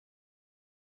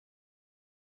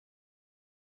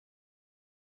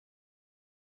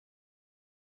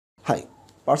Hi,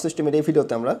 power system এর এই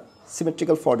ভিডিওতে আমরা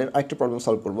symmetrical fault এর আরেকটা প্রবলেম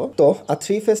সলভ করব। তো a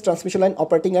three phase transmission line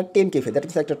operating at 10 kV, that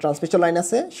means একটা ট্রান্সমিশন লাইন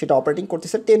আছে সেটা অপারেটিং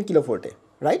করতেছে 10 কিলোভোল্টে,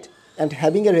 right? and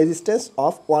having a resistance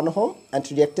of 1 ohm and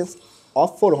reactance of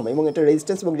 4 ohm, এবং এটা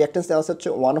রেজিস্ট্যান্স এবং রিঅ্যাকট্যান্স দেওয়া হচ্ছে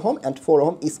 1 ohm and 4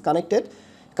 ohm is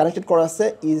connected করা আছে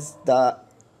is the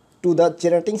to the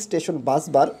generating station bus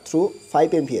bar through 5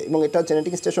 MVA, এবং এটা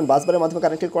জেনারেটিং স্টেশন বাস বারের মাধ্যমে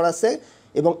কানেক্টেড করা আছে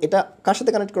এবং এটা কার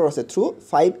সাথে কানেক্ট করা আছে থ্রু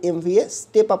 5 MVA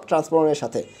স্টেপ আপ ট্রান্সফরমারের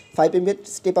সাথে 5 MVA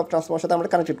স্টেপ আপ ট্রান্সফরমারের সাথে আমরা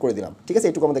কানেক্টেড করে দিলাম, ঠিক আছে?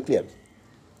 এটুকু আমাদের clear.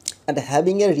 And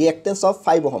having a reactance of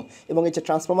 5 ohm, এবং এই যে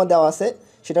ট্রান্সফরমার দেওয়া আছে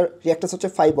সেটার রিঅ্যাকট্যান্স হচ্ছে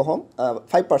 5 ওহম,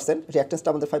 5%, রিঅ্যাকট্যান্সটা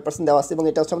আমাদের 5% দেওয়া আছে এবং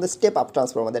এটা হচ্ছে আমাদের step up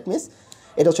transformer. That means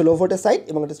এটা হচ্ছে লো ভোল্টেজ সাইড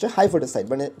এবং এটা হচ্ছে হাই ভোল্টেজ সাইড,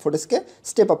 মানে ভোল্টেজকে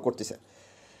স্টেপ আপ করতেছে।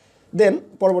 দেন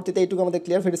পরবর্তীতে এইটুকু আমাদের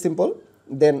clear, very simple.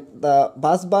 Then the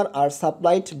bus bar R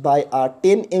supplied by R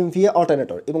 10 MVA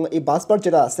alternator, এবং এই বাস বার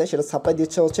যেটা আছে সেটা সাপ্লাই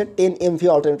দিচ্ছে হচ্ছে 10 MVA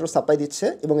অল্টারনেটর সাপ্লাই দিচ্ছে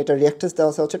এবং এটা রিঅ্যাকট্যান্স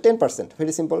দেওয়া আছে হচ্ছে 10%,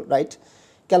 very simple, right?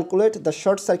 Calculate the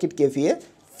short circuit KVA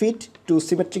fit two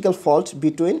symmetrical fault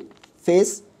between phase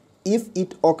if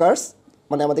it occurs,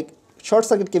 মানে আমাদের শর্ট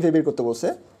সার্কিট KVA বের করতে বলছে,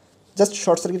 জাস্ট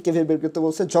শর্ট সার্কিট KVA বের করতে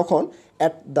বলছে যখন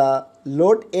at the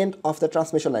load end of the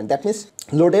transmission line, that means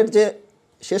লোডের যে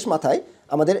শেষ মাথায়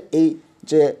আমাদের এই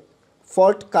যে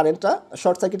ফল্ট কারেন্টটা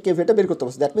শর্ট সার্কিট KVAটা বের করতে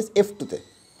বলছে, দ্যাট মিনস F2-তে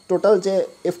টোটাল যে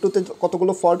F2-তে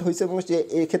কতগুলো ফল্ট হয়েছে এবং যে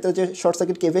এই ক্ষেত্রে যে শর্ট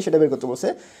সার্কিট KVA সেটা বের করতে বলছে,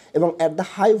 এবং at the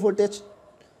high voltage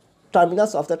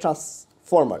terminals of the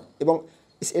transformer, এবং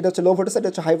এটা হচ্ছে লো ভোল্টেজ সাইড,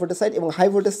 এটা হচ্ছে হাই ভোল্টেজ সাইড, এবং হাই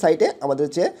ভোল্টেজ সাইডে আমাদের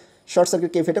যে শর্ট সার্কিট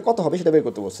KVAটা কত হবে সেটা বের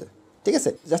করতে বলছে, ঠিক আছে?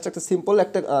 জাস্ট একটা সিম্পল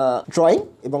একটা ড্রয়িং,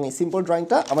 এবং এই সিম্পল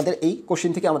ড্রয়িংটা আমাদের এই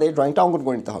কোশ্চেন থেকে আমাদের এই ড্রয়িংটা অঙ্কন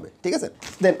করে নিতে হবে, ঠিক আছে?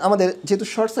 দেন আমাদের যেহেতু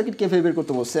শর্ট সার্কিট KVA বের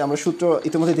করতে বলছে, আমরা সূত্র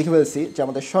ইতিমধ্যে দেখে ফেলেছি যে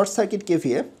আমাদের শর্ট সার্কিট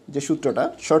KVA যে সূত্রটা,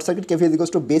 short circuit KVA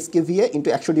equals to base KVA into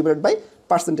 100 divided by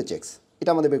percentage x,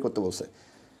 এটা আমাদের বের করতে বলছে।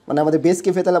 মানে আমাদের বেস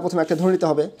KVA তাহলে প্রথমে একটা ধরে নিতে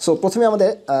হবে। সো প্রথমে আমাদের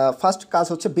ফার্স্ট কাজ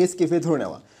হচ্ছে বেস KVA ধরে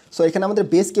নেওয়া। সো এখানে আমাদের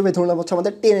বেস KVA ধরে নেওয়া হচ্ছে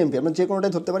আমাদের 10 MVA, আমরা যে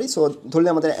কোনোটাই ধরতে পারি। সো ধরলে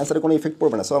আমাদের অ্যান্সারে কোনো ইফেক্ট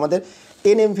পড়বে না। সো আমাদের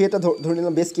 10 MVAটা ধরে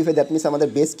নিলাম বেস KVA, দ্যাট মিনস আমাদের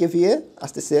বেস KVA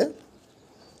আসতেছে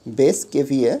বেস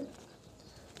KVA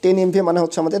 10 MVA মানে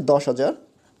হচ্ছে আমাদের 10,000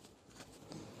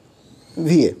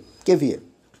 KVA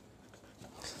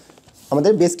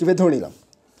আমাদের বেস KVA ধরে নিলাম।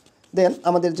 দেন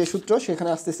আমাদের যে সূত্র সেখানে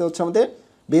আসতেছে হচ্ছে আমাদের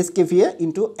base KVA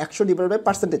into 100 divide by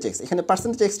percentage x. এখানে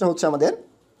পার্সেন্টেজ এক্সটা হচ্ছে আমাদের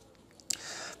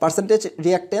percentage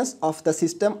reactance of the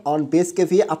system on base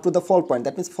KVA up to the fault point,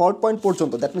 that means fault point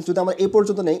পর্যন্ত। দ্যাট মিনস যদি আমরা এই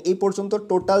পর্যন্ত নেই, এই পর্যন্ত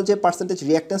টোটাল যে পার্সেন্টেজ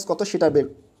রিঅ্যাকট্যান্স কত সেটা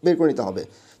বের করে নিতে হবে।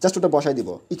 জাস্ট ওটা বসাই দিব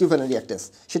ইকুইভ্যালেন্ট রিঅ্যাকট্যান্স,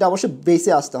 সেটা অবশ্যই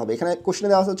বেসে আসতে হবে। এখানে কোশ্চেনে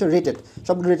দেওয়া হচ্ছে রেটেড,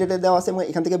 সব রেটেডে দেওয়া আছে এবং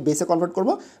এখান থেকে বেসে কনভার্ট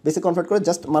করবো, বেসে কনভার্ট করে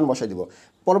জাস্ট মান বসাই দিব।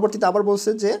 পরবর্তীতে আবার বলছে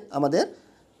যে আমাদের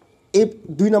এই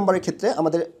 2 নম্বরের ক্ষেত্রে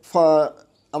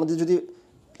আমাদের যদি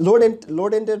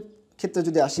লোড এন্ডের ক্ষেত্রে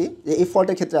যদি আসি, যে এই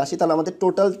ফল্টের ক্ষেত্রে আসি, তাহলে আমাদের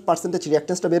টোটাল পার্সেন্টেজ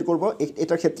রিঅ্যাকট্যান্সটা বের করবো।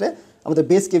 এটার ক্ষেত্রে আমাদের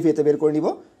বেস KVAতে বের করে নিব,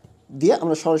 দিয়ে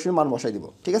আমরা সরাসরি মান বসাই দিব,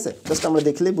 ঠিক আছে? জাস্ট আমরা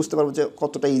দেখলেই বুঝতে পারবো যে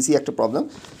কতটা ইজি একটা প্রবলেম।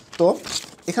 তো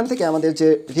এখান থেকে আমাদের যে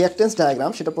রিঅ্যাকট্যান্স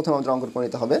ডায়াগ্রাম সেটা প্রথমে আমাদের অঙ্কন করে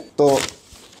নিতে হবে। তো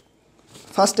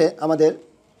ফার্স্টে আমাদের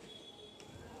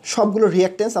সবগুলো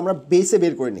রিঅ্যাকট্যান্স আমরা বেসে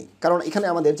বের করে নিই, কারণ এখানে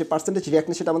আমাদের যে পার্সেন্টেজ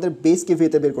রিঅ্যাকট্যান্স সেটা আমাদের বেস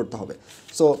KVAতে বের করতে হবে।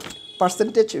 So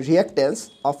percentage reactance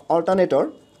of alternator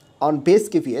on base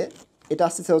KVA, এটা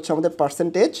আসতেছে হচ্ছে আমাদের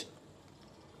পার্সেন্টেজ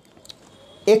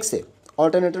এক্সে,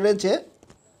 অল্টারনেটরের যে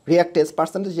reactance,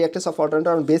 percentage reactance of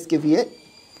alternator on base KVA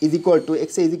is equal to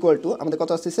এক্সে ইজ ইকুয়াল টু আমাদের কত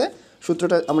আসতেছে,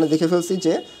 সূত্রটা আমরা দেখে ফেলছি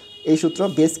যে এই সূত্র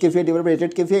base KVA divide by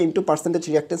rated KVA into percentage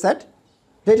reactance at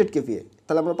rated KVA,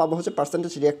 তাহলে আমরা পাবো হচ্ছে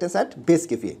percentage reactance at base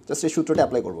KVA। Just এই সূত্রটা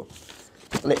অ্যাপ্লাই করবো।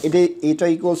 তাহলে এইটা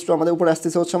ইকুয়ালস টু আমাদের উপরে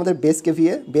আসতেছে হচ্ছে আমাদের বেস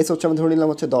KVA, বেস হচ্ছে আমরা ধরে নিলাম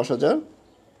হচ্ছে 10,000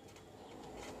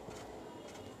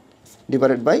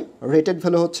 ডিভাইডেড বাই রেটেড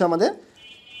ভ্যালু হচ্ছে আমাদের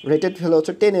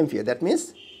 10 MVA, that means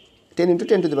 10 into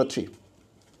 10 to the power 3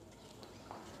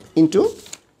 into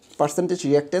percentage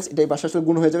reactance, এটাই বাসার সাথে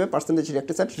গুণ হয়ে যাবে percentage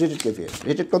reactance at rated KVA।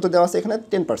 Rated কত দেওয়া আছে এখানে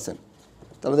 10%,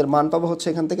 তাহলে আমাদের মান পাবো হচ্ছে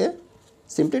এখান থেকে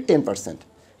সিম্পলি 10%।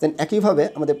 দেন একইভাবে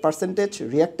আমাদের percentage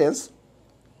reactance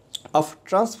of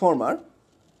transformer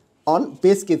on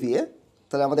base KVA,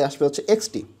 তাহলে আমাদের আসবে হচ্ছে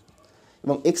XT,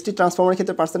 এবং XT ট্রান্সফর্মারের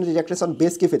ক্ষেত্রে পার্সেন্টেজ রিঅ্যাকট্যান্স অন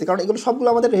বেস KVAতে, কারণ এগুলো সবগুলো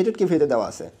আমাদের রেটেড KVAতে দেওয়া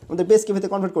আছে, আমাদের বেস KVAতে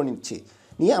কনভার্ট করে নিচ্ছি,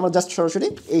 নিয়ে আমরা জাস্ট সরাসরি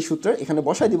এই সূত্রের এখানে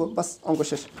বসাই দিব, বাস অঙ্ক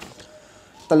শেষ।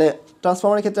 তাহলে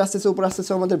ট্রান্সফর্মারের ক্ষেত্রে আসতেছে উপরে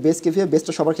আসতেছে আমাদের বেস KVA,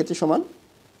 বেসটা সবার ক্ষেত্রে সমান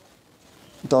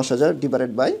 10,000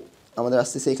 ডিভাইডেড বাই আমাদের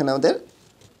আসতেছে এখানে আমাদের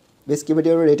base KVA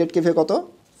divide rated KVA কত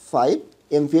 5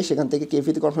 MVA, সেখান থেকে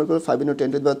KVAতে কনভার্ট করে 5 into 10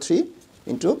 to the power 3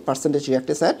 into percentage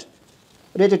reactance at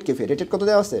rated KVA। Rated কত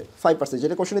দেওয়া আছে 5%,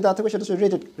 যেটা কোশ্চেনে দেওয়া থাকবে সেটা হচ্ছে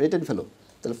রেটেড ভ্যালু,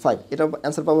 তাহলে 5, এটা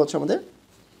অ্যান্সার পাবো হচ্ছে আমাদের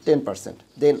 10%।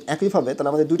 দেন একইভাবে তাহলে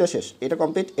আমাদের দুইটা শেষ, এটা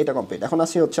কমপ্লিট, এটা কমপ্লিট। এখন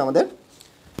আসি হচ্ছে আমাদের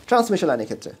ট্রান্সমিশন লাইনের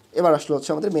ক্ষেত্রে এবার আসলে হচ্ছে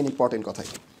আমাদের মেন ইম্পর্টেন্ট কথাই।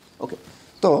 ওকে,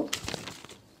 তো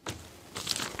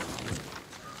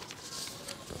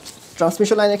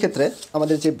ট্রান্সমিশন লাইনের ক্ষেত্রে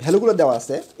আমাদের যে ভ্যালুগুলো দেওয়া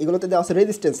আছে এগুলোতে দেওয়া আছে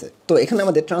রেজিস্ট্যান্সে। তো এখানে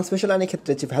আমাদের ট্রান্সমিশন লাইনের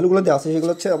ক্ষেত্রে যে ভ্যালুগুলো দেওয়া আছে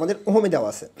সেগুলো হচ্ছে আমাদের ওহমে দেওয়া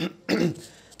আছে।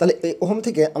 তাহলে এই ওহম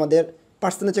থেকে আমাদের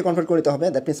পার্সেন্টেজে কনভার্ট করতে হবে,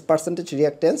 that means percentage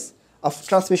reactance of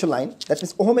transmission line, that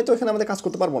means ওহমে তো এখানে আমাদের কাজ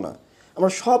করতে পারবো না, আমরা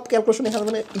সব ক্যালকুলেশন এখানে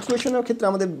মানে ইকুয়েশনের ক্ষেত্রে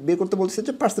আমাদের বের করতে বলছে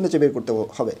যে পার্সেন্টেজে বের করতে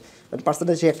হবে,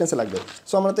 পার্সেন্টেজ রিঅ্যাক্টেন্সে লাগবে।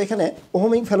 সো আমরা তো এখানে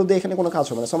ওহমিক ভ্যালু দিয়ে এখানে কোনো কাজ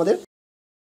হবে না। সো আমাদের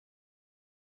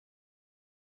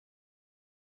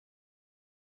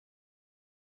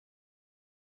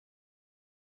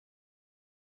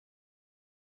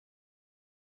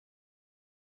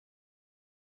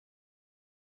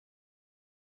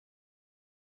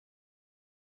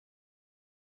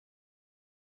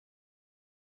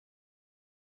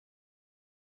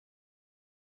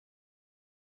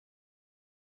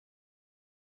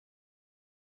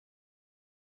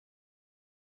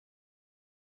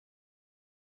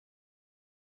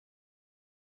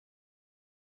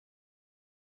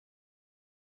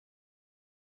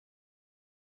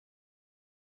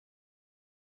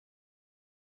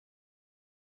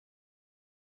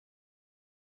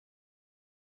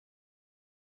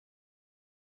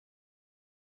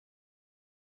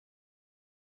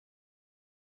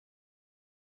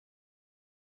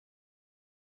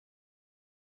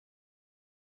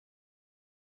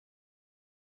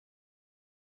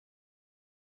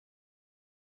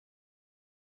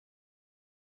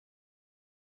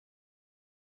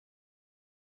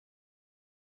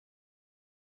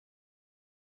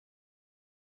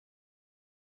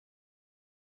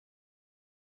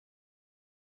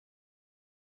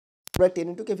প্রায় 10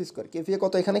 ইন্টু কেভি স্কোয়ার, কেভি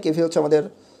কত এখানে, কেভি হচ্ছে আমাদের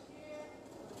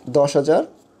 10,000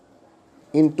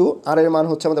 ইন্টু আর এর মান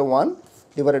হচ্ছে আমাদের 1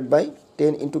 ডিভাইডেড বাই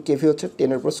 10 ইন্টু কেভি হচ্ছে 10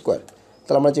 এর উপর স্কোয়ার।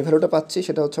 তাহলে আমরা যে ভ্যালুটা পাচ্ছি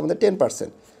সেটা হচ্ছে আমাদের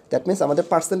 10%। দ্যাট মিনস আমাদের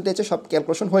পার্সেন্টেজে সব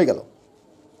ক্যালকুলেশন হয়ে গেল,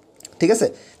 ঠিক আছে।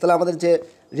 তাহলে আমাদের যে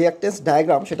রিঅ্যাক্টেন্স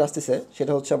ডায়াগ্রাম সেটা আসতেছে,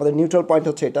 সেটা হচ্ছে আমাদের নিউট্রাল পয়েন্ট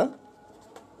হচ্ছে এটা,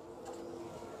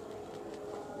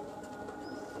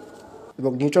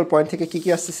 এবং নিউট্রাল পয়েন্ট থেকে কী কী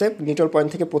আসতেছে, নিউট্রাল পয়েন্ট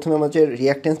থেকে প্রথমে আমাদের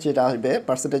রিঅ্যাক্টেন্স যেটা আসবে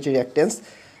percentage reactance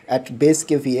at base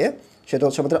KVA, সেটা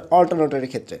হচ্ছে আমাদের অল্টারনেটরের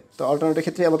ক্ষেত্রে। তো অল্টারনেটরের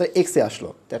ক্ষেত্রে আমাদের এক্সে আসলো,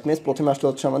 দ্যাট মিনস প্রথমে আসলো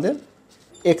হচ্ছে আমাদের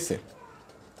এক্সে,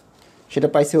 সেটা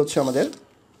পাইছে হচ্ছে আমাদের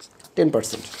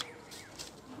 10%।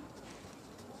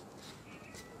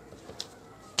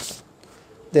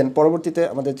 দেন পরবর্তীতে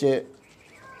আমাদের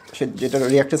যেটা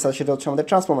রিঅ্যাক্টেন্স আছে সেটা হচ্ছে আমাদের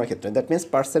ট্রান্সফর্মার ক্ষেত্রে, that means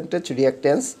percentage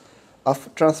reactance of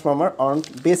transformer on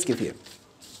base KVA,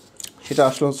 সেটা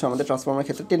আসলে হচ্ছে আমাদের ট্রান্সফর্মার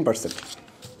ক্ষেত্রে 10%,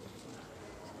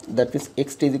 that means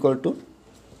XT is equal to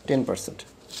 10%।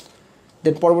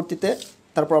 দেন পরবর্তীতে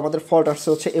তারপর আমাদের ফল্ট আসছে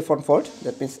হচ্ছে F1 fault,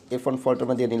 that means F1 fault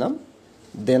আমরা দিয়ে নিলাম।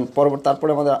 দেন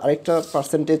তারপরে আমাদের আরেকটা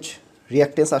পার্সেন্টেজ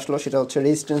রিঅ্যাক্টেন্স আসলো, সেটা হচ্ছে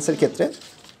রেজিস্ট্যান্সের ক্ষেত্রে।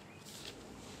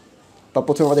 বা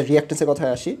প্রথমে আমাদের রিঅ্যাক্টেন্সের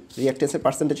কথায় আসি, রিঅ্যাক্টেন্সের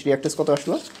পার্সেন্টেজ রিঅ্যাক্টেন্স কত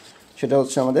আসলো, সেটা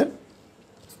হচ্ছে আমাদের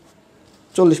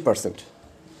 40%,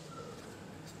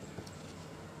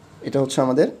 এটা হচ্ছে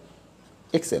আমাদের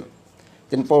এক্সএল।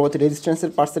 দেন পরবর্তী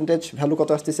রেজিস্ট্যান্সের পার্সেন্টেজ ভ্যালু কত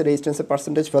আসতেছে, রেজিস্ট্যান্সের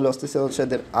পার্সেন্টেজ ভ্যালু আসতেছে হচ্ছে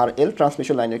এদের RL,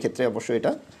 ট্রান্সমিশন লাইনের ক্ষেত্রে অবশ্যই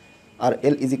এটা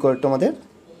RL ইজ ইকুয়াল টু আমাদের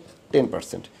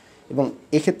 10%। এবং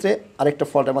এক্ষেত্রে আরেকটা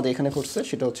ফল্ট আমাদের এখানে ঘটছে,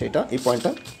 সেটা হচ্ছে এটা, এই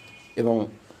পয়েন্টটা। এবং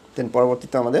দেন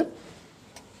পরবর্তীতে আমাদের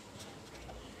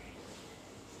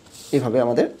এইভাবে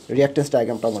আমাদের রিঅ্যাক্টেন্স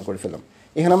ডায়াগ্রামটা আমরা করে ফেললাম।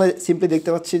 এখানে আমরা সিম্পলি দেখতে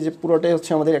পাচ্ছি যে পুরোটাই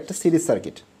হচ্ছে আমাদের একটা সিরিজ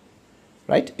সার্কিট,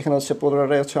 রাইট। এখানে হচ্ছে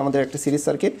পুরোটাই হচ্ছে আমাদের একটা সিরিজ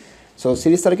সার্কিট। সো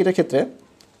সিরিজ সার্কিটের ক্ষেত্রে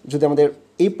যদি আমাদের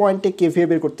এই পয়েন্টে কেভিএ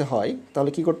বের করতে হয় তাহলে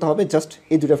কী করতে হবে, জাস্ট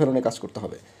এই দুটো ভ্যালু নিয়ে কাজ করতে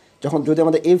হবে। যদি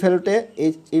আমাদের এই ভ্যালুতে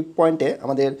এই পয়েন্টে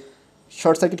আমাদের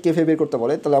শর্ট সার্কিট কেভিএ বের করতে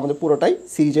বলে, তাহলে আমাদের পুরোটাই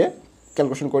সিরিজে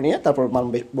ক্যালকুলেশন করে নিয়ে তারপর মান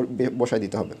বসায়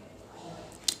দিতে হবে।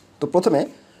 তো প্রথমে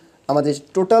আমাদের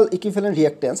টোটাল ইকুইভ্যালেন্ট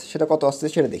রিঅ্যাক্টেন্স সেটা কত আসছে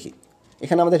সেটা দেখি।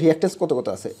 এখানে আমাদের রিঅ্যাক্টেন্স কত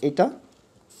আছে, এইটা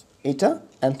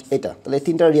অ্যান্ড এটা। তাহলে এই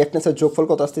তিনটা রিঅ্যাক্টেন্সের যোগফল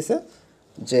কত আসতেছে,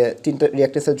 যে তিনটা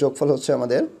রিঅ্যাক্টেন্সের যোগফল হচ্ছে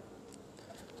আমাদের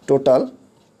total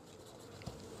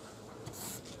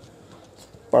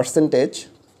percentage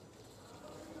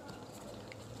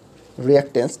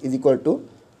reactance is equal to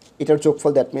এটার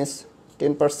যোগফল, দ্যাট মিনস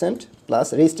 10% প্লাস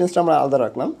রেজিস্ট্যান্সটা আমরা আলাদা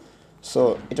রাখলাম। সো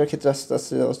এটার ক্ষেত্রে আস্তে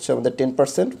আস্তে হচ্ছে আমাদের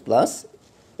 10% প্লাস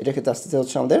এটার ক্ষেত্রে আস্তে আস্তে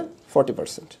হচ্ছে আমাদের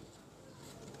 40%।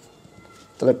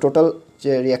 তাহলে টোটাল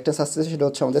যে রিঅ্যাক্টেন্স আসতেছে সেটা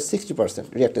হচ্ছে আমাদের 60%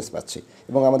 রিঅ্যাক্টেন্স পাচ্ছি,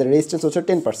 এবং আমাদের রেজিস্ট্যান্স হচ্ছে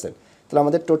 10%। তাহলে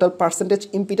আমাদের টোটাল পার্সেন্টেজ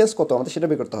ইম্পিডেন্স কত আমাদের সেটা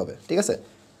বের করতে হবে, ঠিক আছে।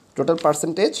 Total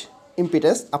percentage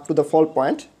impedance up to the fall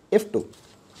point F2,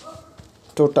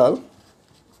 total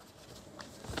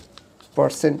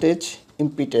percentage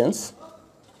impedance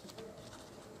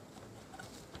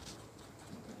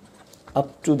up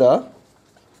to the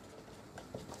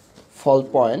fall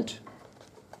point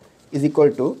is equal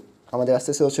to আমাদের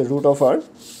আসতেছে হচ্ছে রুট ওভার,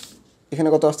 এখানে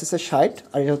কত আসতেছে 60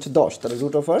 আর এটা হচ্ছে 10, তাহলে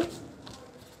রুট ওভার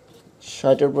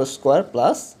 60-এর উপর স্কোয়ার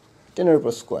প্লাস 10-এর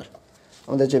উপর স্কোয়ার।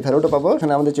 আমাদের যে ভ্যালুটা পাবো,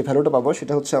 এখানে আমাদের যে ভ্যালুটা পাবো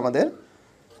সেটা হচ্ছে আমাদের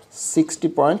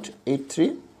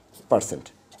 60.83%।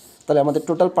 তাহলে আমাদের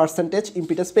টোটাল পার্সেন্টেজ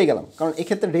ইম্পিডেন্স পেয়ে গেলাম, কারণ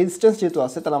এক্ষেত্রে রেজিস্ট্যান্স যেহেতু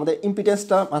আছে তাহলে আমাদের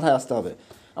ইম্পিডেন্সটা মাথায় আসতে হবে।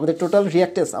 আমাদের টোটাল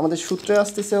রিঅ্যাক্টেন্স আমাদের সূত্রে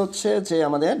আসতেছে হচ্ছে যে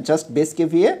আমাদের just base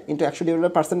KVA into 100 divided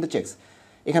by percentage x.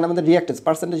 এখানে আমাদের রিঅ্যাক্টেন্স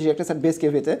পার্সেন্টেজ রিঅ্যাক্টেন্স আর বেস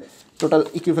কেভিএতে টোটাল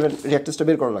ইকুইভ্যালেন্ট রিঅ্যাক্টেন্সটা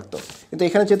বের করা লাগতো, কিন্তু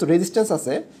এখানে যেহেতু রেজিস্ট্যান্স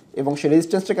আছে এবং সেই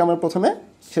রেজিস্ট্যান্সটাকে আমরা প্রথমে,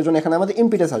 সেজন্য এখানে আমাদের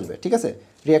ইম্পিডেন্স আসবে, ঠিক আছে।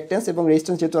 রিঅ্যাক্টেন্স এবং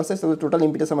রেজিস্ট্যান্স যেহেতু আছে তাহলে টোটাল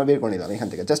ইম্পিডেন্স আমরা বের করে নিলাম এখান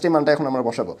থেকে, জাস্ট এই মানটা এখন আমরা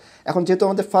বসাবো। এখন যেহেতু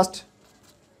আমাদের ফার্স্ট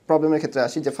প্রবলেমের ক্ষেত্রে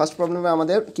আসি, যে ফার্স্ট প্রবলেমে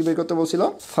আমাদের কী বের করতে বলছিল,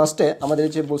 ফার্স্টে আমাদের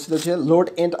যে বলছিল যে load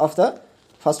end of the,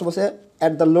 first বলছে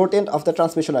at the load end of the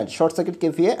transmission line short circuit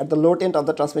KVA at the load end of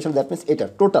the transmission, that means এটা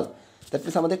টোটাল, দ্যাট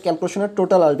মিনস আমাদের ক্যালকুলেশনের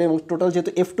টোটাল আসবে, এবং টোটাল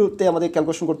যেহেতু F2-তে আমাদের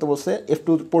ক্যালকুলেশন করতে বলছে F2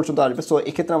 পর্যন্ত আসবে, সো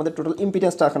এক্ষেত্রে আমাদের টোটাল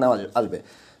ইম্পিডেন্সটা এখানে আসবে।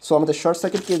 সো আমাদের short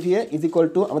circuit KVA is equal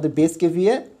to আমাদের বেস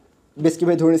কেভিএ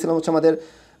ধরে নিয়েছিলাম হচ্ছে আমাদের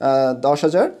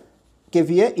 10,000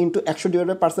 KVA into 100 divide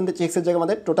by percentage এক্সের জায়গায়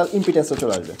আমাদের টোটাল ইম্পিডেন্সটা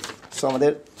চলে আসবে। সো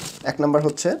আমাদের এক নাম্বার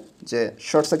হচ্ছে যে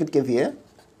short circuit KVA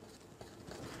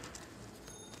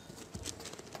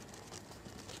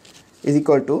is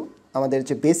equal to আমাদের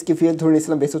যে বেস কেভিএ ধরে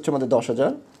নিয়েছিলাম, বেস হচ্ছে আমাদের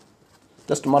 10,000,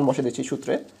 জাস্ট মান বসে দিচ্ছি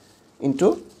সূত্রে, ইন্টু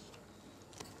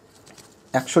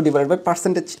 100 ডিভাইড বাই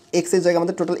পার্সেন্টেজ এক্সের জায়গায়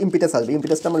আমাদের টোটাল ইম্পিডেন্স আসবে।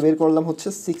 ইম্পিডেন্সটা আমরা বের করলাম হচ্ছে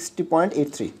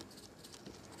 60.83,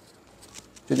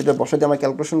 যদি এটা বসে দিয়ে আমরা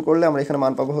ক্যালকুলেশন করলে আমরা এখানে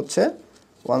মান পাবো হচ্ছে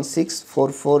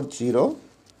 16440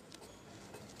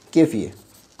 কেভিএ,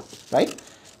 রাইট।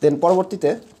 দেন পরবর্তীতে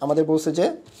আমাদের বলছে যে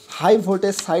high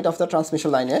voltage side of the transmission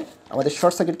লাইনে আমাদের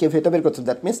শর্ট সার্কিট কেভিএটা বের করতে হবে,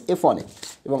 দ্যাট মিনস F1-এ,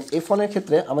 এবং F1-এর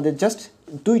ক্ষেত্রে আমাদের জাস্ট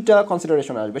দুইটা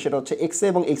কনসিডারেশন আসবে, সেটা হচ্ছে এক্সএ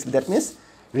এবং এক্সবি, দ্যাট মিনস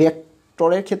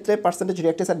রিঅ্যাক্টরের ক্ষেত্রে percentage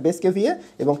reactance at base KVA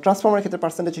এবং ট্রান্সফর্মারের ক্ষেত্রে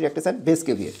percentage reactance at base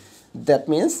KVA, that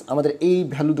means আমাদের এই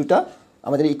ভ্যালু দুটা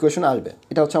আমাদের ইকুয়েশন আসবে।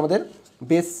 এটা হচ্ছে আমাদের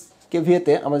বেস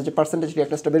কেভিএতে আমাদের যে পার্সেন্টেজ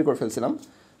রিঅ্যাক্টেন্সটা বের করে ফেলছিলাম।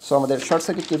 সো আমাদের শর্ট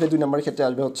সার্কিট কেভিএ 2 নম্বরের ক্ষেত্রে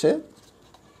আসবে হচ্ছে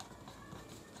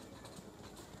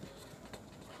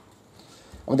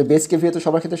আমাদের বেস কেভিএ তো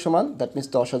সবার ক্ষেত্রে সমান, that means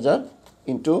 10,000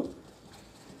 into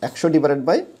 100 divided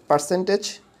by percentage,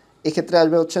 এক্ষেত্রে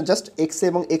আসবে হচ্ছে জাস্ট এক্সএ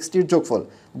এবং এক্সটির যোগফল,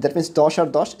 দ্যাট মিনস 10 আর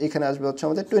 10, এখানে আসবে হচ্ছে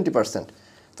আমাদের 20%।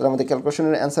 তাহলে আমাদের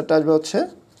ক্যালকুলেশনের অ্যান্সারটা আসবে হচ্ছে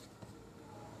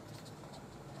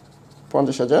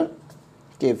 50,000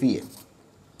 কেভিএ।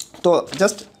 তো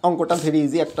জাস্ট অঙ্কটা ভেরি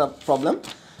ইজি একটা প্রবলেম।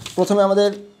 প্রথমে আমাদের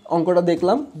অঙ্কটা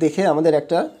দেখলাম, দেখে আমাদের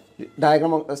একটা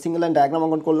ডায়াগ্রাম, সিঙ্গেল লাইন ডায়াগ্রাম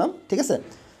অঙ্কন করলাম, ঠিক আছে।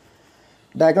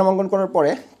 ডায়াগ্রাম অঙ্কন করার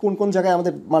পরে কোন কোন জায়গায়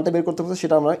আমাদের মানটা বের করতে হবে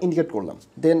সেটা আমরা ইন্ডিকেট করলাম।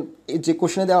 দেন যে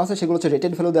কোশ্চেনে দেওয়া আছে সেগুলো হচ্ছে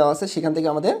রেটেড ভ্যালু দেওয়া আছে, সেখান থেকে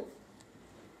আমাদের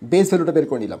বেস ভ্যালুটা বের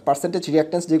করে নিলাম। পার্সেন্টেজ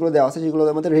রিঅ্যাক্টেন্স যেগুলো দেওয়া আছে সেগুলো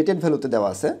আমাদের রেটেড ভ্যালুতে দেওয়া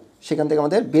আছে, সেখান থেকে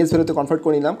আমাদের বেস ভ্যালুতে কনভার্ট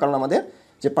করে নিলাম, কারণ আমাদের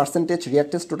যে percentage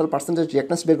reactance, total percentage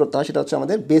reactance বের করতে হয় সেটা হচ্ছে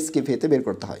আমাদের বেস কেভিএতে বের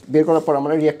করতে হয়। বের করার পর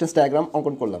আমরা রিঅ্যাক্টেন্স ডায়াগ্রাম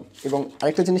অঙ্কন করলাম। এবং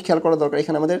আরেকটা জিনিস খেয়াল করা দরকার,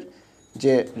 এখানে আমাদের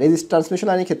যে ট্রান্সমিশন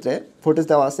লাইনের ক্ষেত্রে ভোল্টেজ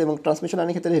দেওয়া আছে এবং ট্রান্সমিশন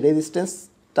লাইনের ক্ষেত্রে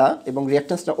রেজিস্ট্যান্সটা এবং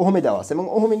রিঅ্যাক্টেন্সটা ওহমে দেওয়া আছে, এবং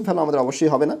ওহমিক ভ্যালু আমাদের অবশ্যই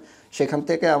হবে না, সেখান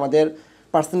থেকে আমাদের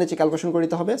পার্সেন্টেজে ক্যালকুলেশন করে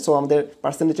দিতে হবে। সো আমাদের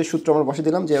পার্সেন্টেজের সূত্র আমরা বসে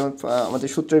দিলাম, যে আমাদের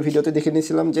সূত্রের ভিডিওতে দেখে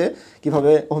নিয়েছিলাম যে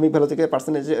কীভাবে ওহমিক ভ্যালু থেকে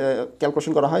পার্সেন্টেজ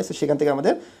ক্যালকুলেশন করা হয়। সো সেখান থেকে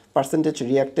আমাদের পার্সেন্টেজ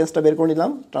রিঅ্যাক্টেন্সটা বের করে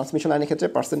নিলাম, ট্রান্সমিশন লাইনের ক্ষেত্রে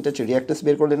পার্সেন্টেজ রিঅ্যাক্টেন্স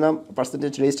বের করে নিলাম,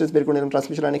 পার্সেন্টেজ রেজিস্ট্যান্স বের করে নিলাম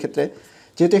ট্রান্সমিশন লাইনের ক্ষেত্রে।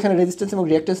 যেহেতু এখানে রেজিস্ট্যান্স এবং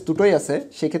রিঅ্যাক্টেন্স দুটোই আছে,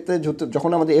 সেক্ষেত্রে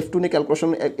যখন আমাদের F2-তে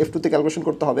ক্যালকুলেশন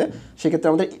করতে হবে, সেক্ষেত্রে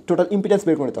আমাদের টোটাল ইম্পিডেন্স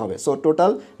বের করে নিতে হবে। সো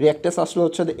টোটাল রিঅ্যাক্টেন্স আসলে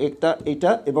হচ্ছে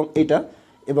এইটা এবং এইটা,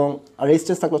 এবং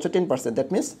রেজিস্ট্যান্স থাকলে হচ্ছে 10%,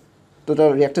 দ্যাট মিনস টোটাল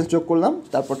রিঅ্যাক্টেন্স যোগ করলাম,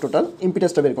 তারপর টোটাল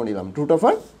ইম্পিডেন্সটা বের করে নিলাম, রুট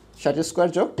ওভার 60 স্কোয়ার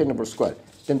যোগ 10 স্কোয়ার।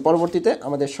 দেন পরবর্তীতে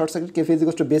আমাদের short circuit KVA is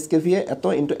equal to base KVA এত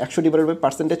into 100 divided by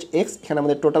percentage x, এখানে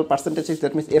আমাদের total percentage x,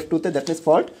 that means F2-তে, that means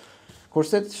fault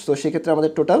করছে। তো সেক্ষেত্রে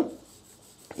আমাদের টোটাল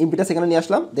ইম্পিডেন্স এখানে নিয়ে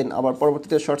আসলাম। দেন আবার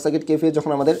পরবর্তীতে শর্ট সার্কিট কেভিএ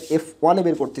যখন আমাদের F1-এ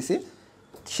বের করতেছি,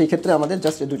 সেই ক্ষেত্রে আমাদের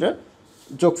জাস্ট এই দুইটার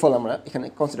যোগফল আমরা এখানে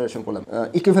কনসিডারেশন করলাম,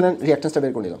 ইকুইভ্যালেন্ট রিঅ্যাক্টেন্সটা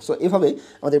বের করে নিলাম। সো এভাবেই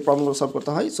আমাদের প্রবলেমগুলো সলভ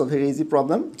করতে হয়। So very easy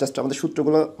problem, just আমাদের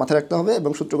সূত্রগুলো মাথায় রাখতে হবে,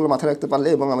 এবং সূত্রগুলো মাথায় রাখতে পারলে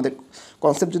এবং আমাদের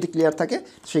কনসেপ্ট যদি ক্লিয়ার থাকে,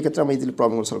 সেই ক্ষেত্রে আমরা ইজিলি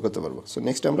প্রবলেমগুলো সলভ করতে পারবো। সো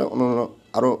নেক্সট আমরা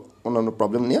অন্যান্য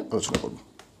প্রবলেম নিয়ে আলোচনা করবো।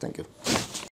 Thank you.